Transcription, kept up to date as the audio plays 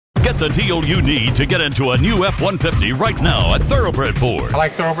the deal you need to get into a new F-150 right now at Thoroughbred Ford. I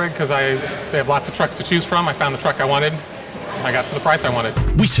like Thoroughbred because they have lots of trucks to choose from. I found the truck I wanted. I got to the price I wanted.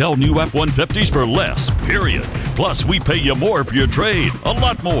 We sell new F-150s for less, period. Plus, we pay you more for your trade, a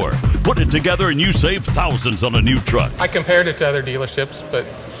lot more. Put it together and you save thousands on a new truck. I compared it to other dealerships, but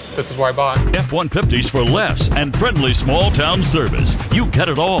this is where I bought. F-150s for less and friendly small town service. You get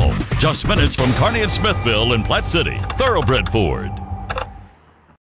it all. Just minutes from Kearney and Smithville in Platte City. Thoroughbred Ford.